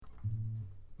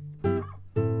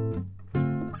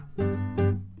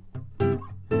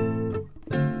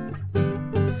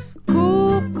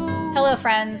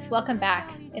friends. Welcome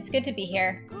back. It's good to be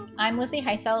here. I'm Lizzie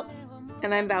Heiselt.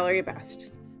 And I'm Valerie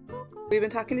Best. We've been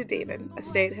talking to David, a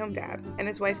stay-at-home dad, and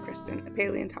his wife Kristen, a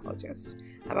paleontologist,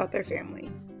 about their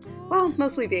family. Well,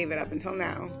 mostly David up until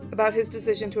now, about his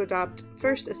decision to adopt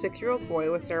first a 6-year-old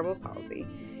boy with cerebral palsy,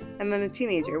 and then a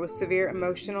teenager with severe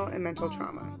emotional and mental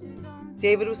trauma.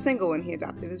 David was single when he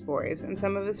adopted his boys, and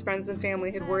some of his friends and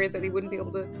family had worried that he wouldn't be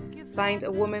able to find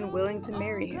a woman willing to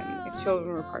marry him if children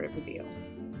were part of the deal.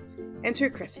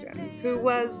 Enter Kristen, who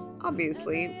was,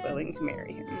 obviously, willing to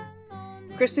marry him.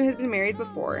 Kristen had been married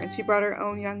before, and she brought her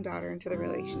own young daughter into the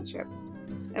relationship.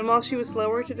 And while she was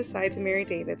slower to decide to marry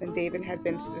David than David had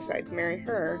been to decide to marry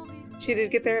her, she did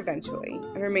get there eventually,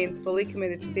 and remains fully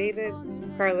committed to David,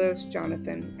 Carlos,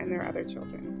 Jonathan, and their other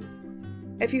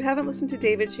children. If you haven't listened to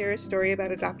David share his story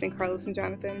about adopting Carlos and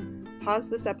Jonathan, pause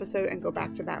this episode and go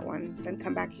back to that one, then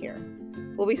come back here.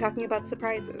 We'll be talking about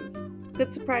surprises,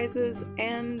 good surprises,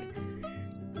 and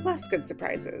less good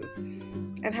surprises,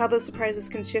 and how those surprises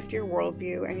can shift your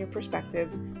worldview and your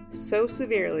perspective so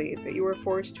severely that you are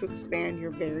forced to expand your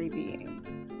very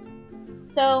being.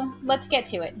 So let's get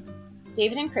to it.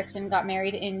 David and Kristen got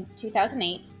married in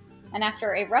 2008, and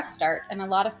after a rough start and a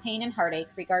lot of pain and heartache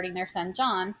regarding their son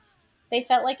John, they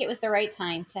felt like it was the right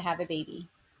time to have a baby.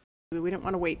 We didn't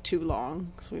want to wait too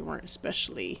long because we weren't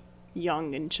especially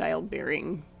young in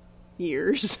childbearing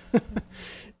years.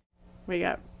 We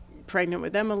got pregnant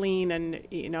with Emmeline, and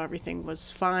everything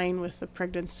was fine with the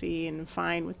pregnancy and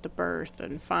fine with the birth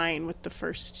and fine with the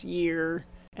first year.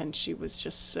 And she was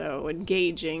just so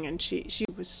engaging, and she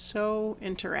was so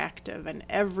interactive, and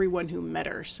everyone who met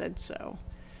her said so.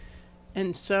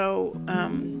 And so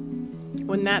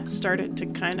when that started to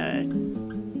kind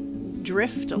of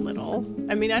drift a little,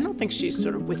 I don't think she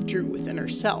sort of withdrew within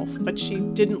herself, but she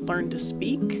didn't learn to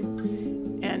speak.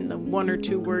 And the one or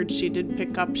two words she did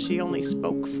pick up, she only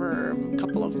spoke for a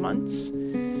couple of months.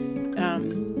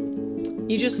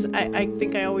 I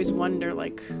think I always wonder,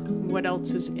 what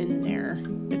else is in there?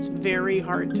 It's very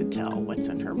hard to tell what's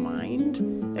in her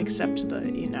mind, except the,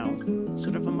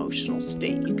 sort of emotional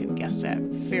state you can guess at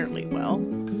fairly well.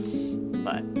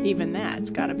 But even that's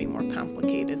got to be more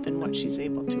complicated than what she's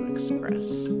able to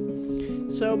express.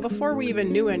 So before we even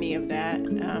knew any of that,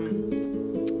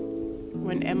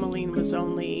 when Emmeline was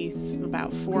only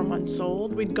about 4 months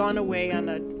old, we'd gone away on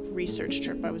a research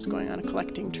trip. I was going on a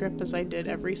collecting trip, as I did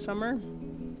every summer.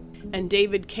 And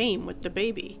David came with the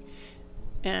baby.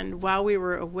 And while we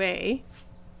were away,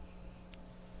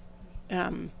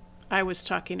 I was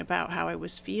talking about how I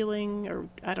was feeling, or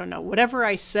I don't know, whatever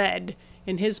I said.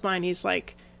 In his mind, he's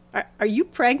like, are you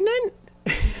pregnant?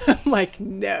 I'm like,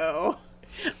 no,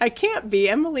 I can't be.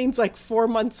 Emmeline's 4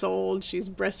 months old. She's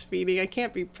breastfeeding. I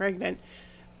can't be pregnant,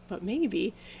 but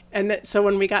maybe. And so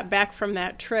when we got back from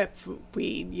that trip,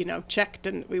 we, checked,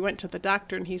 and we went to the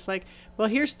doctor, and he's like, well,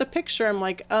 here's the picture. I'm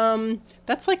like,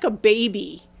 that's like a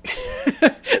baby.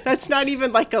 That's not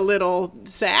even like a little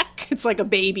sack. It's like a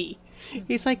baby.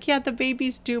 He's like, yeah, the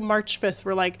baby's due March 5th.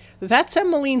 We're like, that's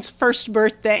Emmeline's first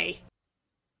birthday.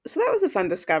 So that was a fun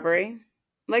discovery.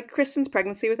 Like Kristen's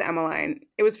pregnancy with Emmeline,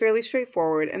 it was fairly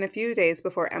straightforward, and a few days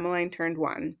before Emmeline turned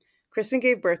 1, Kristen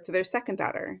gave birth to their second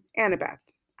daughter, Annabeth,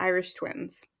 Irish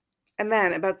twins. And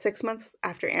then, about 6 months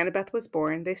after Annabeth was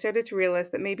born, they started to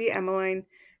realize that maybe Emmeline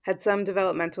had some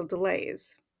developmental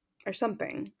delays, or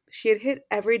something. She had hit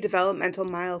every developmental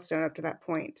milestone up to that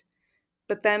point,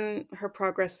 but then her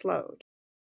progress slowed.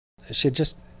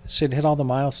 She'd hit all the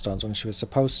milestones when she was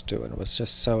supposed to, and it was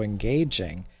just so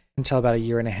engaging until about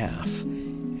 1.5 years.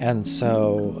 And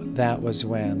so that was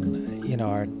when,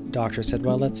 our doctor said,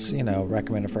 well, let's,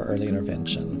 recommend her for early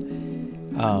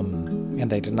intervention. And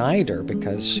they denied her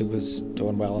because she was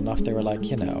doing well enough. They were like,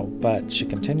 but she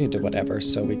continued to whatever.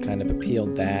 So we kind of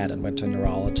appealed that and went to a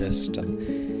neurologist.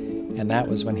 And that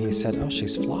was when he said, oh,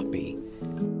 she's floppy.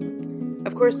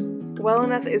 Of course, well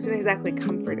enough isn't exactly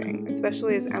comforting,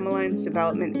 especially as Emmeline's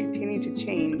development continued to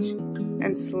change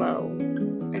and slow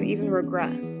and even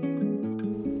regress.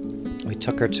 We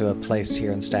took her to a place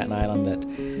here in Staten Island that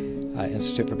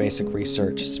Institute for Basic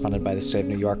Research is funded by the state of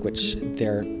New York, which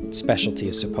their specialty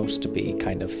is supposed to be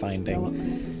kind of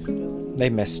finding. They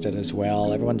missed it as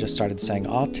well. Everyone just started saying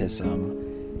autism.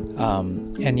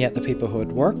 And yet the people who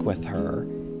would work with her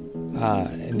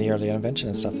in the early intervention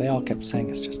and stuff, they all kept saying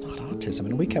it's just not autism.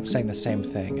 And we kept saying the same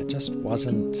thing. It just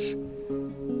wasn't,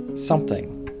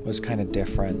 something was kind of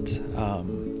different.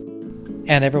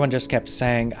 And everyone just kept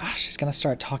saying, she's going to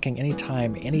start talking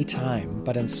anytime.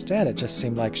 But instead, it just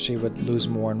seemed like she would lose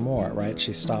more and more, right?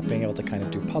 She stopped being able to kind of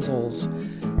do puzzles,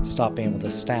 stopped being able to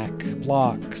stack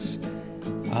blocks.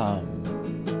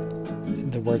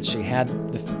 the words she had,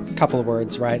 the couple of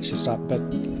words, right? She stopped, but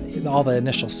all the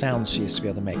initial sounds she used to be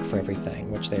able to make for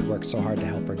everything, which they'd worked so hard to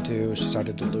help her do, she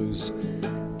started to lose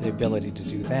the ability to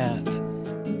do that.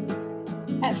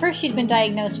 At first, she'd been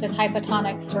diagnosed with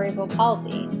hypotonic cerebral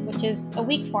palsy, which is a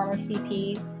weak form of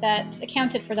CP that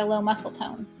accounted for the low muscle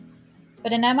tone.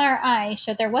 But an MRI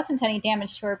showed there wasn't any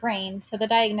damage to her brain, so the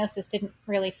diagnosis didn't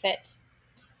really fit.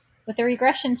 With the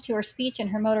regressions to her speech and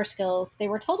her motor skills, they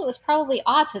were told it was probably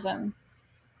autism,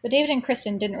 but David and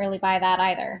Kristen didn't really buy that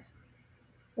either.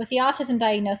 With the autism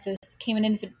diagnosis came an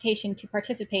invitation to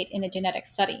participate in a genetic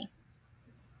study.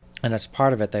 And as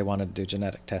part of it, they wanted to do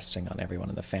genetic testing on everyone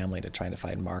in the family to try to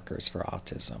find markers for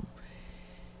autism.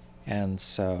 And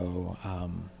so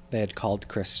they had called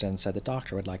Kristen and said, the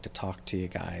doctor would like to talk to you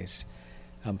guys.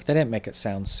 But they didn't make it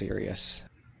sound serious.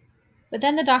 But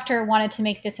then the doctor wanted to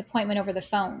make this appointment over the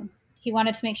phone. He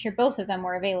wanted to make sure both of them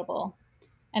were available.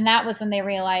 And that was when they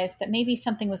realized that maybe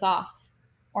something was off,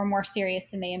 or more serious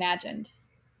than they imagined.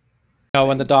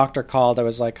 When the doctor called, I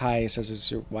was like, hi, he says,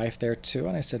 is your wife there too?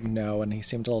 And I said, no, and he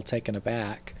seemed a little taken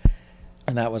aback.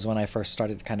 And that was when I first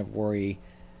started to kind of worry,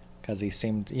 because he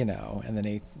seemed, and then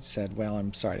he said, well,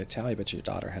 I'm sorry to tell you, but your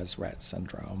daughter has Rett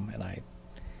syndrome. And I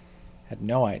had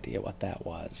no idea what that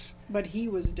was. But he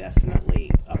was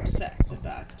definitely upset, the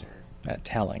doctor. At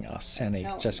telling us. And he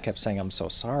just kept saying, I'm so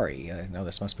sorry. I know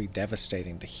this must be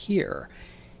devastating to hear.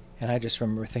 And I just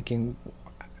remember thinking,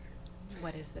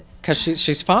 what is this? Because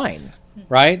she's fine,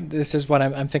 right? This is what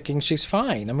I'm thinking. She's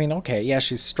fine. I mean, okay, yeah,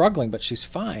 she's struggling, but she's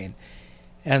fine.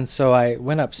 And so I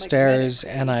went upstairs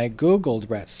and I Googled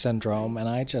Rett syndrome, and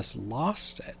I just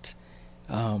lost it.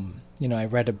 I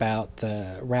read about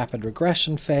the rapid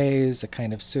regression phase, the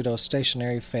kind of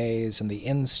pseudo-stationary phase, and the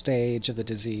end stage of the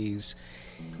disease.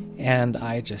 And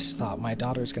I just thought my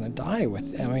daughter's going to die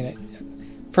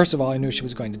first of all, I knew she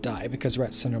was going to die because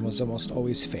Rett syndrome was almost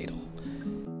always fatal.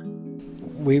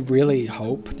 We really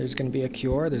hope there's going to be a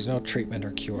cure. There's no treatment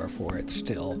or cure for it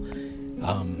still.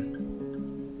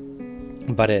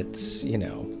 But it's, they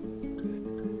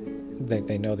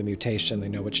know the mutation, they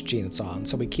know which gene it's on.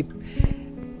 So we keep,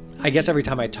 I guess every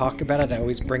time I talk about it, I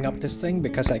always bring up this thing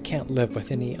because I can't live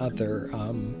with any other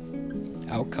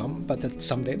outcome, but that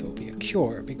someday there'll be a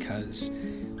cure, because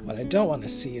what I don't want to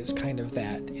see is kind of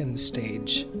that end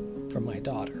stage for my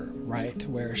daughter, right?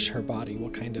 Where her body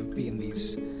will kind of be in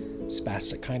these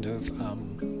spastic kind of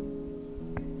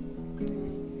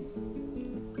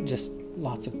just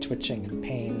lots of twitching and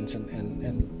pains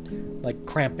and like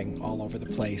cramping all over the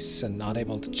place and not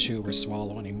able to chew or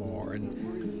swallow anymore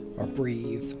or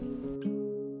breathe.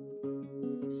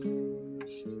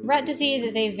 Rett disease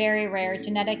is a very rare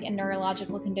genetic and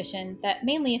neurological condition that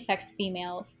mainly affects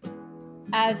females.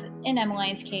 As in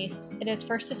Emmeline's case, it is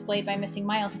first displayed by missing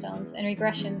milestones and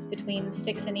regressions between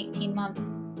 6 and 18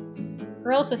 months.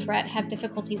 Girls with Rett have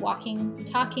difficulty walking,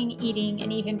 talking, eating,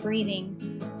 and even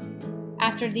breathing.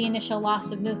 After the initial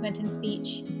loss of movement and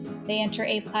speech, they enter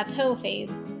a plateau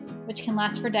phase, which can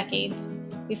last for decades,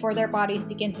 before their bodies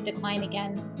begin to decline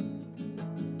again.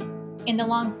 In the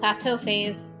long plateau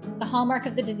phase, the hallmark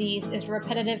of the disease is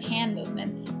repetitive hand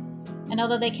movements, and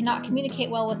although they cannot communicate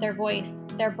well with their voice,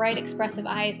 their bright expressive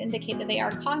eyes indicate that they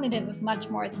are cognitive of much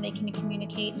more than they can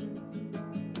communicate.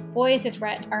 Boys with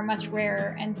Rett are much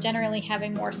rarer and generally have a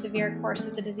more severe course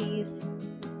of the disease.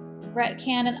 Rett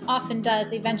can and often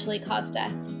does eventually cause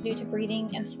death due to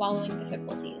breathing and swallowing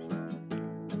difficulties.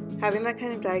 Having that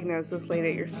kind of diagnosis laid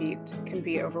at your feet can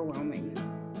be overwhelming.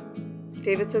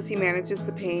 David says he manages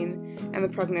the pain and the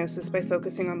prognosis by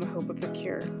focusing on the hope of the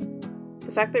cure.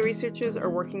 The fact that researchers are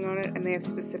working on it and they have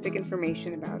specific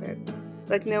information about it,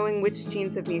 like knowing which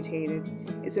genes have mutated,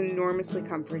 is enormously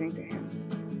comforting to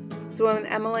him. So when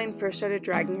Emmeline first started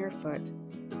dragging her foot,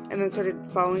 and then started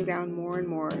falling down more and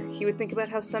more, he would think about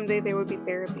how someday there would be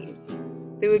therapies.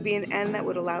 There would be an end that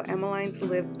would allow Emmeline to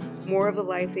live more of the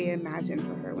life they imagined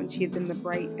for her when she had been the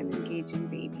bright and engaging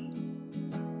baby.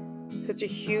 Such a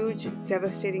huge,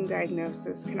 devastating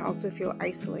diagnosis can also feel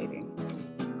isolating.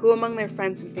 Who among their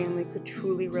friends and family could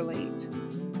truly relate?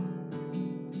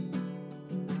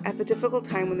 At the difficult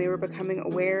time when they were becoming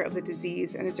aware of the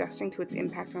disease and adjusting to its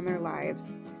impact on their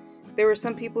lives, there were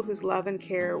some people whose love and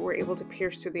care were able to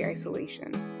pierce through the isolation.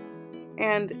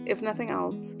 And, if nothing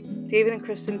else, David and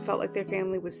Kristen felt like their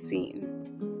family was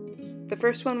seen. The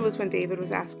first one was when David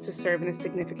was asked to serve in a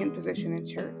significant position in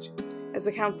church, as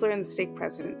a counselor in the stake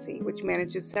presidency, which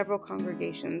manages several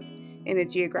congregations in a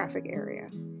geographic area.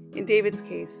 In David's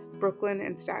case, Brooklyn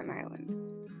and Staten Island.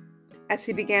 As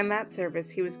he began that service,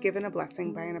 he was given a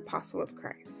blessing by an apostle of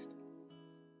Christ.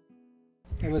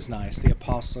 It was nice. The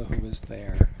apostle who was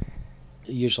there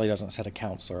usually doesn't set a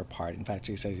counselor apart. In fact,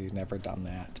 he says he's never done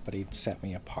that, but he'd set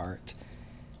me apart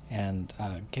and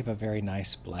gave a very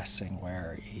nice blessing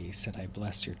where he said, "I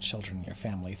bless your children and your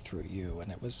family through you."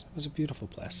 And it was a beautiful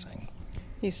blessing.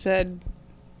 He said,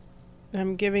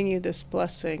 "I'm giving you this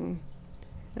blessing.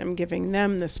 I'm giving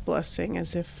them this blessing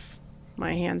as if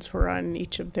my hands were on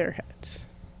each of their heads."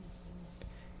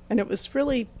 And it was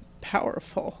really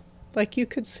powerful. Like you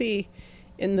could see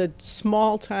in the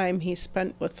small time he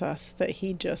spent with us that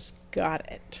he just got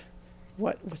it,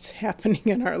 what was happening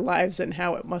in our lives and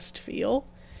how it must feel.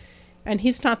 And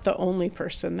he's not the only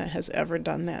person that has ever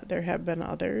done that. There have been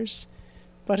others.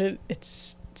 But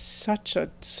it's such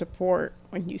a support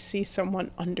when you see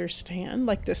someone understand,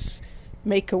 like this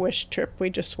Make-A-Wish trip we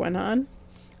just went on.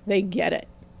 They get it,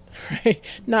 right?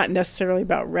 Not necessarily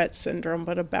about Rett syndrome,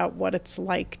 but about what it's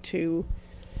like to,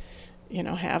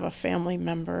 have a family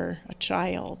member, a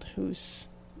child who's,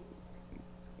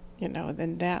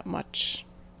 in that much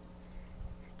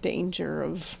danger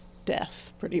of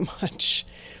death, pretty much.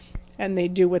 And they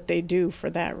do what they do for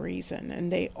that reason,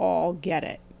 and they all get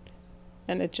it.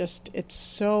 And it's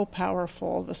so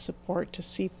powerful, the support, to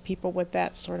see people with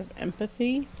that sort of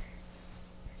empathy.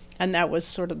 And that was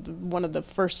sort of one of the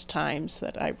first times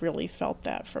that I really felt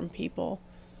that from people,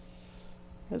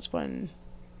 was when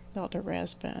Elder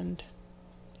Rasband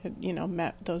had,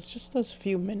 met those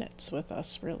few minutes with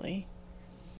us, really.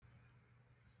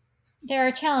 There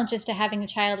are challenges to having a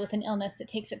child with an illness that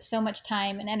takes up so much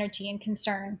time and energy and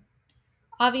concern.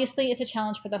 Obviously, it's a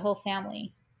challenge for the whole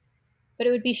family. But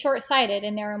it would be short-sighted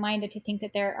and narrow-minded to think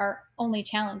that there are only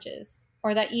challenges,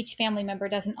 or that each family member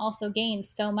doesn't also gain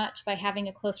so much by having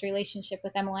a close relationship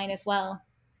with Emmeline as well.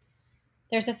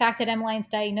 There's the fact that Emmeline's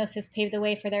diagnosis paved the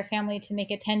way for their family to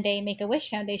make a 10-day Make-A-Wish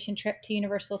Foundation trip to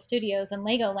Universal Studios and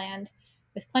Legoland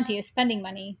with plenty of spending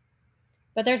money.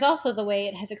 But there's also the way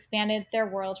it has expanded their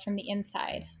world from the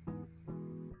inside.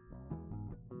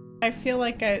 I feel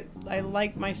like I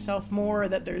like myself more,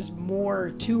 that there's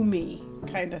more to me,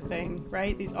 kind of thing,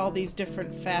 right? All these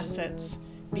different facets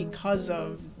because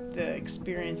of the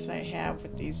experience I have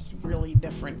with these really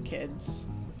different kids,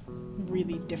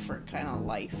 really different kind of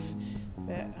life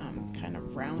that kind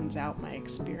of rounds out my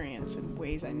experience in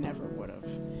ways I never would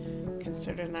have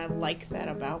considered. And I like that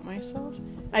about myself.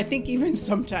 I think even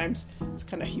sometimes it's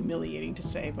kind of humiliating to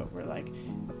say, but we're like,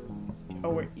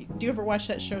 do you ever watch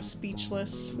that show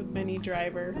Speechless with Minnie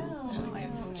Driver? No,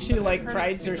 She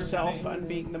prides herself on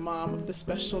being the mom of the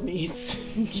special needs.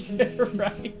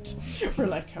 Right. We're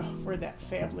like, we're that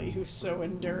family who's so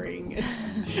enduring.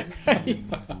 Right?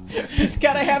 He's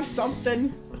got to have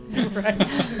something,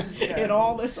 right? In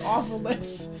all this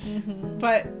awfulness. Mm-hmm.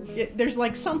 But there's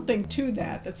something to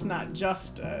that's not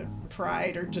just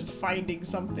pride or just finding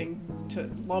something to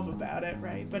love about it,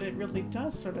 right? But it really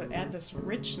does sort of add this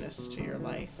richness to your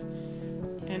life.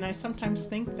 And I sometimes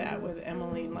think that with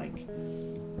Emmeline,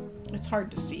 it's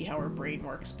hard to see how her brain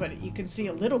works, but you can see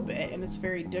a little bit, and it's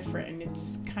very different, and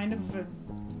it's kind of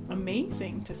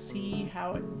amazing to see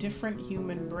how a different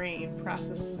human brain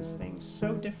processes things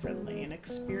so differently and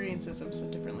experiences them so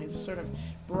differently, the sort of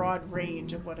broad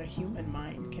range of what a human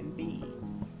mind can be,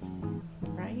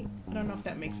 right? I don't know if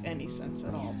that makes any sense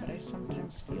at all, but I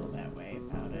sometimes feel that way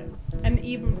about it. And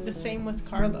even the same with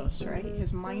Carlos, right?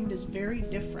 His mind is very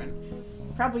different,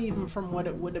 probably even from what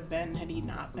it would have been had he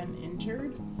not been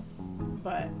injured.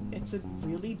 But it's a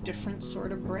really different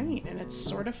sort of brain, and it's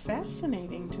sort of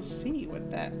fascinating to see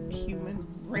what that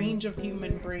range of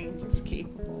human brains is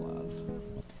capable of.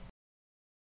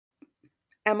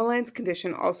 Emmeline's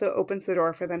condition also opens the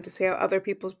door for them to see how other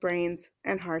people's brains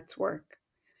and hearts work.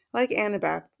 Like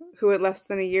Annabeth, who at less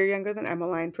than a year younger than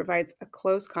Emmeline provides a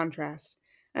close contrast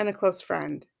and a close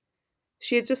friend.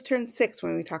 She had just turned 6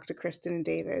 when we talked to Kristen and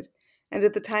David, and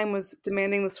at the time was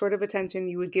demanding the sort of attention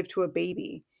you would give to a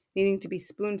baby, needing to be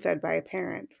spoon-fed by a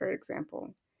parent, for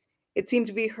example. It seemed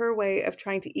to be her way of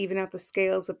trying to even out the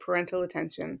scales of parental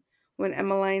attention when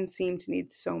Emmeline seemed to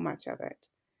need so much of it.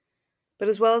 But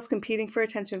as well as competing for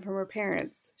attention from her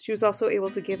parents, she was also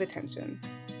able to give attention,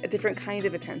 a different kind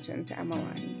of attention to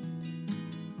Emmeline.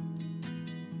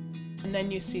 And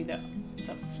then you see the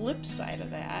flip side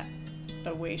of that,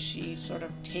 the way she sort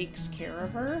of takes care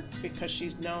of her, because she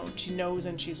knows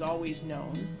and she's always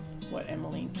known what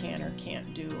Emmeline can or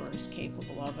can't do or is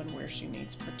capable of and where she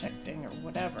needs protecting or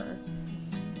whatever.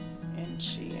 And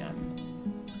she,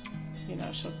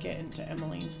 she'll get into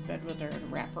Emmeline's bed with her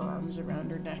and wrap her arms around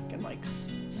her neck and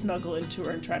snuggle into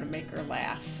her and try to make her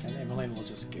laugh. And Emmeline will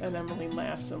just giggle. And Emmeline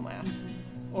laughs and laughs.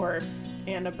 Or if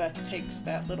Annabeth takes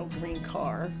that little green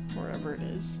car, wherever it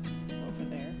is, over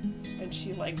there, and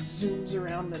she like zooms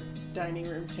around the dining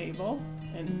room table,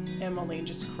 and Emmeline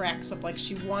just cracks up like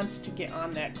she wants to get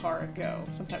on that car and go.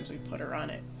 Sometimes we put her on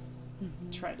it,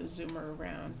 try to zoom her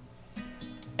around.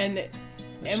 And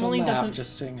Emmeline doesn't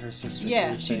just seeing her sister.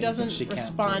 Yeah, she doesn't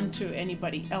respond to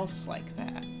anybody else like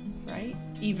that, right?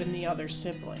 Even the other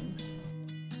siblings.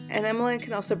 And Emmeline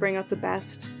can also bring out the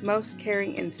best, most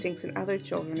caring instincts in other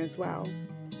children as well.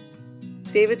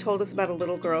 David told us about a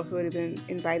little girl who had been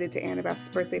invited to Annabeth's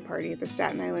birthday party at the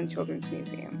Staten Island Children's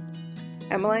Museum.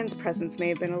 Emmeline's presence may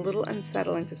have been a little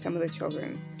unsettling to some of the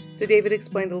children, so David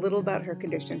explained a little about her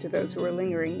condition to those who were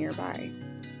lingering nearby.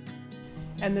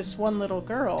 And this one little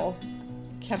girl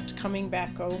kept coming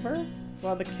back over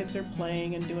while the kids are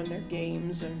playing and doing their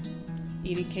games and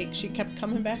eating cake. She kept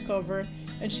coming back over,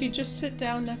 and she'd just sit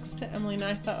down next to Emmeline.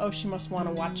 And I thought, oh, she must want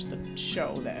to watch the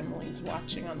show that Emmeline's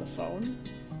watching on the phone.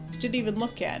 Didn't even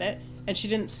look at it, and she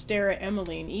didn't stare at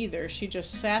Emmeline either. She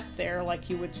just sat there like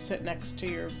you would sit next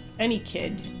to any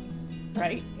kid,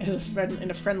 right, as a friend, in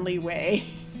a friendly way,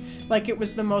 like it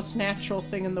was the most natural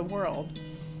thing in the world.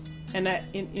 And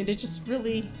it just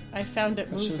really, I found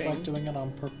it moving. She was like doing it on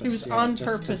purpose. It was on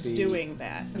purpose doing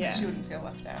that. So yeah. that she wouldn't feel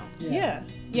left out. Yeah.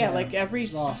 Like every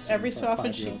so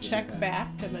often she'd check that. back,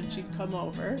 and then she'd come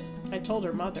over. I told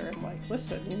her mother, I'm like,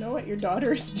 listen, you know what your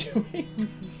daughter is doing?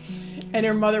 And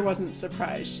her mother wasn't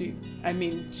surprised.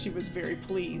 She was very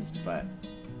pleased, but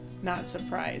not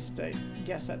surprised. I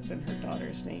guess that's in her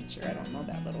daughter's nature. I don't know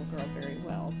that little girl very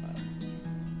well, but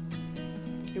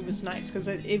it was nice because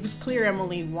it was clear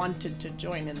Emmeline wanted to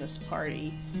join in this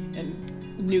party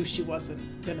and knew she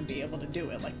wasn't going to be able to do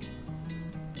it. Like,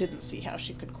 didn't see how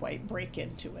she could quite break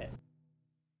into it.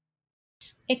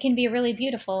 It can be really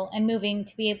beautiful and moving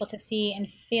to be able to see and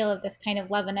feel this kind of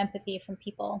love and empathy from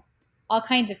people, all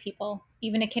kinds of people,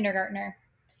 even a kindergartner.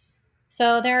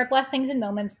 So there are blessings and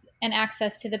moments and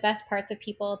access to the best parts of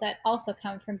people that also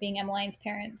come from being Emmeline's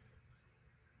parents.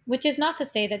 Which is not to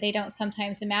say that they don't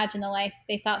sometimes imagine the life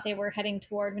they thought they were heading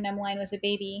toward when Emmeline was a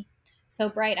baby, so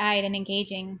bright-eyed and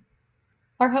engaging,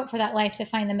 or hope for that life to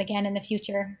find them again in the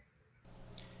future.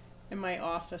 In my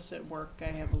office at work,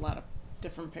 I have a lot of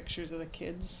different pictures of the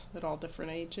kids at all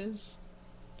different ages.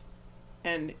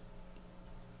 And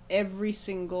every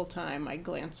single time I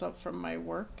glance up from my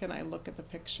work and I look at the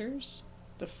pictures,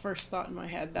 the first thought in my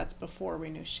head, that's before we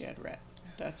knew she had Rett.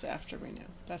 That's after we knew.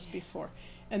 That's before.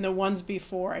 And the ones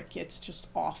before, it's just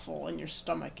awful in your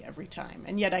stomach every time.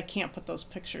 And yet I can't put those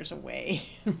pictures away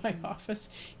in my office,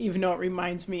 even though it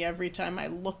reminds me every time I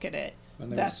look at it,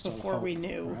 that's before we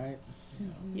knew. Right?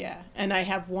 Yeah. And I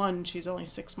have one, she's only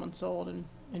 6 months old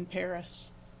in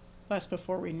Paris. That's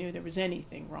before we knew there was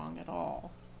anything wrong at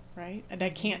all, right? And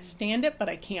I can't stand it, but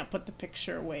I can't put the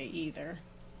picture away either.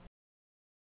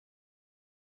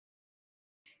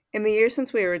 In the years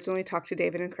since we originally talked to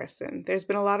David and Kristen, there's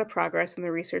been a lot of progress in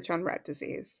the research on Rett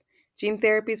disease. Gene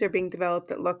therapies are being developed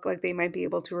that look like they might be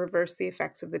able to reverse the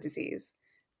effects of the disease.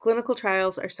 Clinical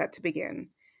trials are set to begin.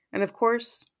 And of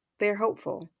course, they are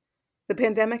hopeful. The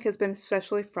pandemic has been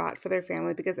especially fraught for their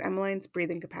family because Emmeline's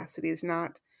breathing capacity is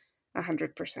not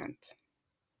 100%.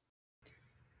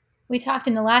 We talked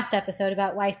in the last episode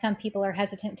about why some people are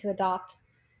hesitant to adopt.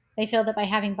 They feel that by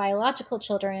having biological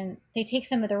children, they take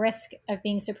some of the risk of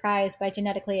being surprised by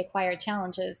genetically acquired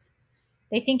challenges.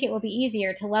 They think it will be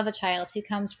easier to love a child who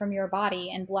comes from your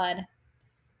body and blood.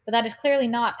 But that is clearly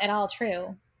not at all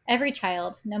true. Every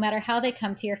child, no matter how they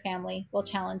come to your family, will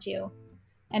challenge you.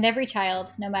 And every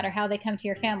child, no matter how they come to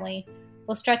your family,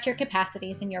 will stretch your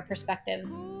capacities and your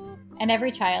perspectives. And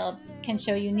every child can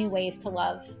show you new ways to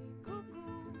love.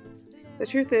 The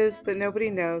truth is that nobody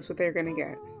knows what they're going to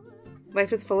get.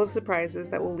 Life is full of surprises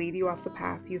that will lead you off the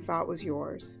path you thought was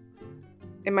yours.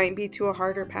 It might be to a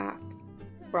harder path,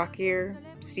 rockier,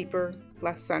 steeper,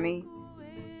 less sunny,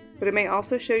 but it may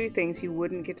also show you things you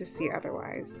wouldn't get to see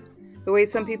otherwise. The way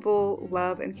some people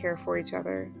love and care for each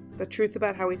other, the truth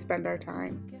about how we spend our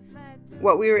time,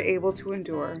 what we were able to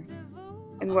endure,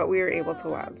 and what we were able to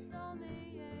love.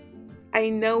 I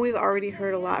know we've already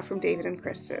heard a lot from David and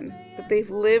Kristen, but they've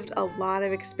lived a lot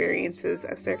of experiences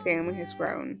as their family has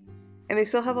grown. And they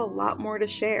still have a lot more to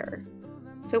share.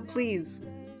 So please,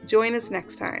 join us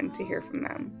next time to hear from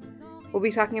them. We'll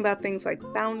be talking about things like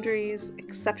boundaries,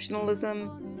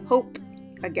 exceptionalism, hope,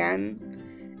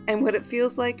 again, and what it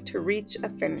feels like to reach a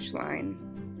finish line.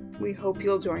 We hope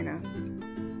you'll join us.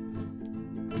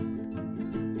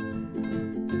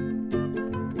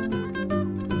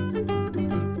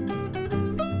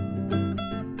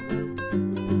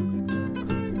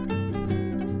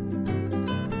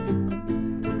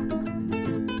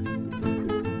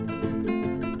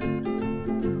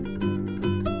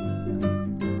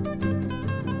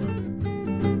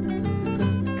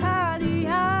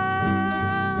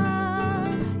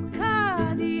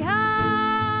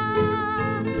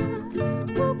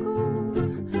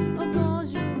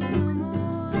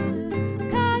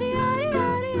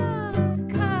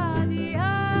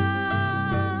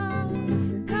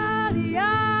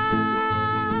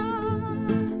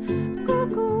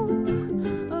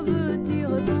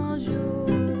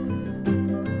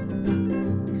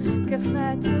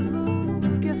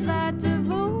 faites-vous, que faites-vous?